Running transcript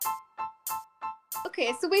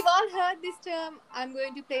Okay, so we've all heard this term. I'm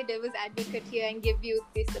going to play devil's advocate here and give you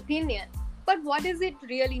this opinion. But what does it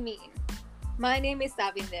really mean? My name is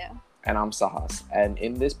Savindya. And I'm Sahas. And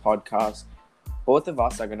in this podcast, both of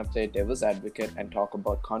us are going to play devil's advocate and talk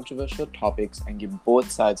about controversial topics and give both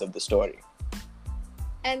sides of the story.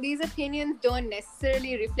 And these opinions don't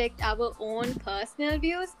necessarily reflect our own personal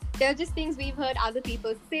views. They're just things we've heard other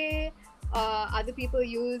people say, other people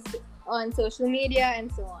use on social media, and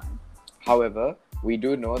so on. However, we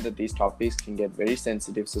do know that these topics can get very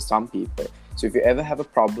sensitive to some people. So if you ever have a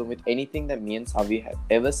problem with anything that me and Savi have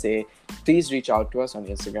ever say, please reach out to us on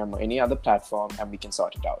Instagram or any other platform and we can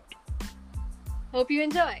sort it out. Hope you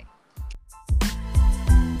enjoy.